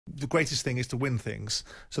the greatest thing is to win things.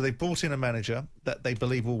 So they've brought in a manager that they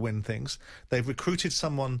believe will win things. They've recruited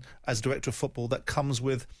someone as director of football that comes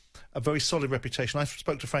with a very solid reputation. I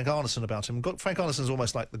spoke to Frank Arneson about him. Frank Arneson is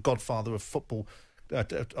almost like the godfather of football,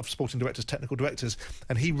 of sporting directors, technical directors,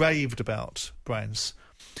 and he raved about Brands.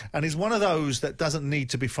 And he's one of those that doesn't need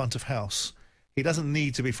to be front of house. He doesn't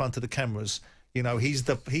need to be front of the cameras. You know, he's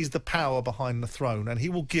the power behind the throne, and he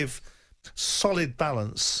will give solid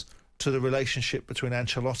balance to the relationship between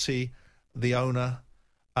Ancelotti, the owner,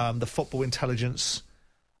 the football intelligence.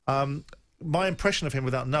 My impression of him,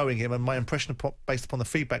 without knowing him, and my impression based upon the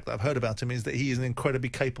feedback that I've heard about him, is that he is an incredibly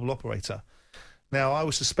capable operator. Now, I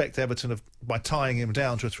would suspect Everton, by tying him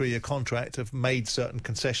down to a 3-year contract, have made certain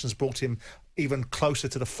concessions, brought him even closer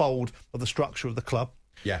to the fold of the structure of the club.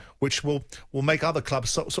 Yeah, which will make other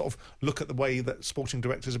clubs sort of look at the way that sporting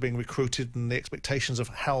directors are being recruited and the expectations of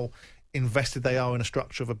how invested they are in a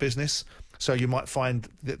structure of a business. So you might find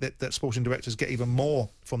that sporting directors get even more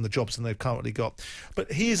from the jobs than they've currently got.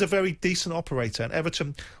 But he is a very decent operator, and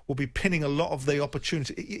Everton will be pinning a lot of the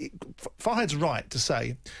opportunity. Farhad's right to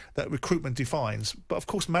say that recruitment defines, but of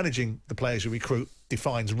course managing the players you recruit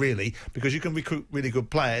defines, really, because you can recruit really good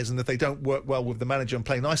players, and if they don't work well with the manager and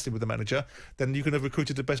play nicely with the manager, then you can have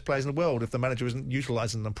recruited the best players in the world if the manager isn't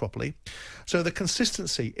utilising them properly. So the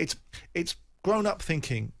consistency, it's grown-up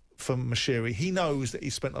thinking from Moshiri. He knows that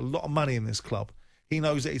he's spent a lot of money in this club. He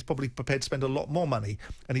knows that he's probably prepared to spend a lot more money,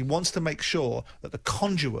 and he wants to make sure that the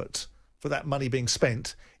conduit for that money being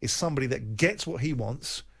spent is somebody that gets what he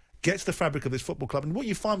wants, gets the fabric of this football club. And what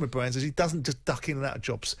you find with Brands is he doesn't just duck in and out of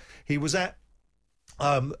jobs. He was at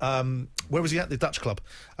where was he at? The Dutch club.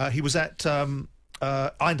 He was at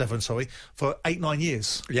Eindhoven, for 8-9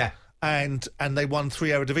 years. Yeah, and they won 3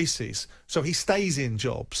 Eredivisie. So he stays in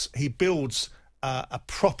jobs. He builds a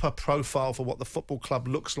proper profile for what the football club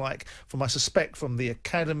looks like, I suspect, from the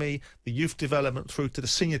academy, the youth development, through to the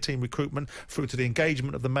senior team recruitment, through to the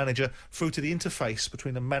engagement of the manager, through to the interface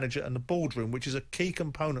between the manager and the boardroom, which is a key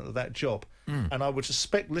component of that job. And I would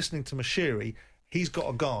suspect, listening to Moshiri, he's got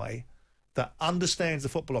a guy that understands the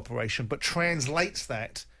football operation but translates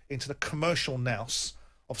that into the commercial nous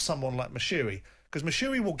of someone like Moshiri. Because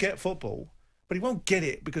Moshiri will get football, but he won't get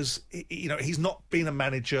it because, you know, he's not been a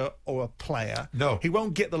manager or a player. No. He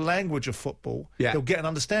won't get the language of football. Yeah. He'll get an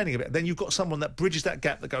understanding of it. Then you've got someone that bridges that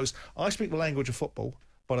gap, that goes, I speak the language of football,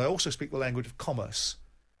 but I also speak the language of commerce.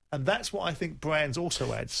 And that's what I think Brands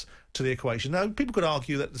also adds to the equation. Now, people could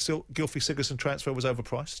argue that the Gylfi Sigurdsson transfer was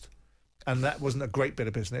overpriced, and that wasn't a great bit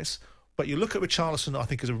of business. But you look at Richarlison, I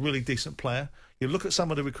think, is a really decent player. You look at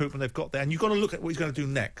some of the recruitment they've got there, and you've got to look at what he's going to do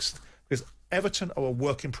next. Because Everton are a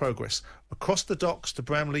work in progress. Across the docks to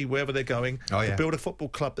Bramley, wherever they're going, to build a football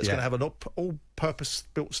club that's going to have an all-purpose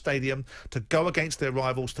built stadium, to go against their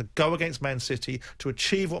rivals, to go against Man City, to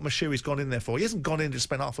achieve what Moshiri's gone in there for. He hasn't gone in to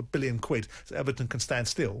spend £500 million so Everton can stand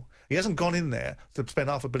still. He hasn't gone in there to spend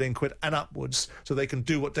 £500 million and upwards so they can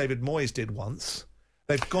do what David Moyes did once.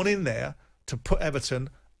 They've gone in there to put Everton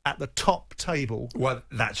at the top table. Well,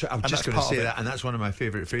 I'm just going to say that, and that's one of my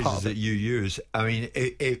favourite phrases that you use. I mean,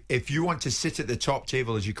 if you want to sit at the top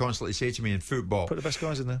table, as you constantly say to me in football, put the best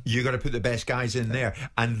guys in there. You got to put the best guys in there,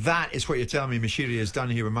 and that is what you're telling me Moshiri has done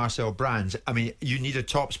here with Marcel Brands. I mean, you need a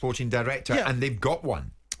top sporting director, and they've got one.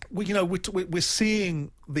 Well, you know, we're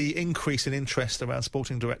seeing the increase in interest around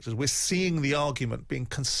sporting directors. We're seeing the argument being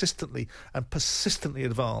consistently and persistently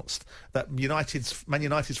advanced that Man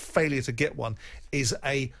United's failure to get one is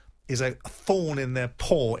a thorn in their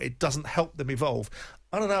paw. It doesn't help them evolve.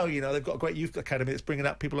 I don't know, you know, they've got a great youth academy that's bringing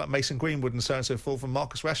up people like Mason Greenwood and so on and so forth, and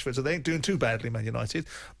Marcus Rashford, so they ain't doing too badly, Man United.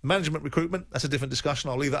 Management recruitment, that's a different discussion.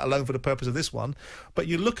 I'll leave that alone for the purpose of this one. But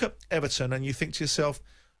you look at Everton and you think to yourself,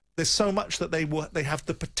 there's so much that they have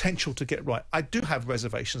the potential to get right. I do have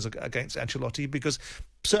reservations against Ancelotti because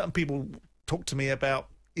certain people talk to me about,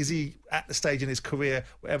 is he at the stage in his career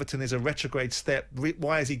where Everton is a retrograde step?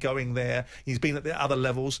 Why is he going there? He's been at the other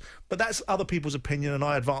levels. But that's other people's opinion, and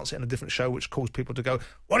I advance it in a different show, which caused people to go,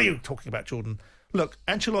 what are you talking about, Jordan? Look,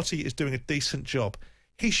 Ancelotti is doing a decent job.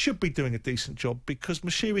 He should be doing a decent job because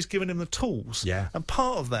Moshiri's given him the tools. Yeah. And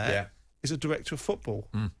part of that is a director of football.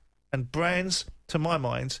 And Brands, to my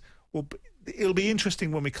mind, it'll be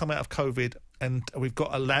interesting when we come out of COVID and we've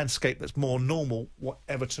got a landscape that's more normal, what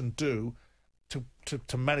Everton do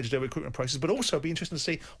to manage their recruitment process, but also it'll be interesting to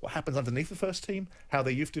see what happens underneath the first team, how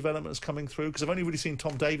their youth development is coming through, because I've only really seen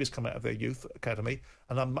Tom Davies come out of their youth academy,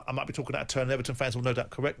 and I might be talking out of turn, Everton fans will no doubt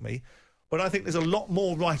correct me, but I think there's a lot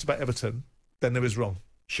more right about Everton than there is wrong.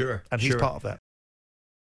 Sure. And he's part of that.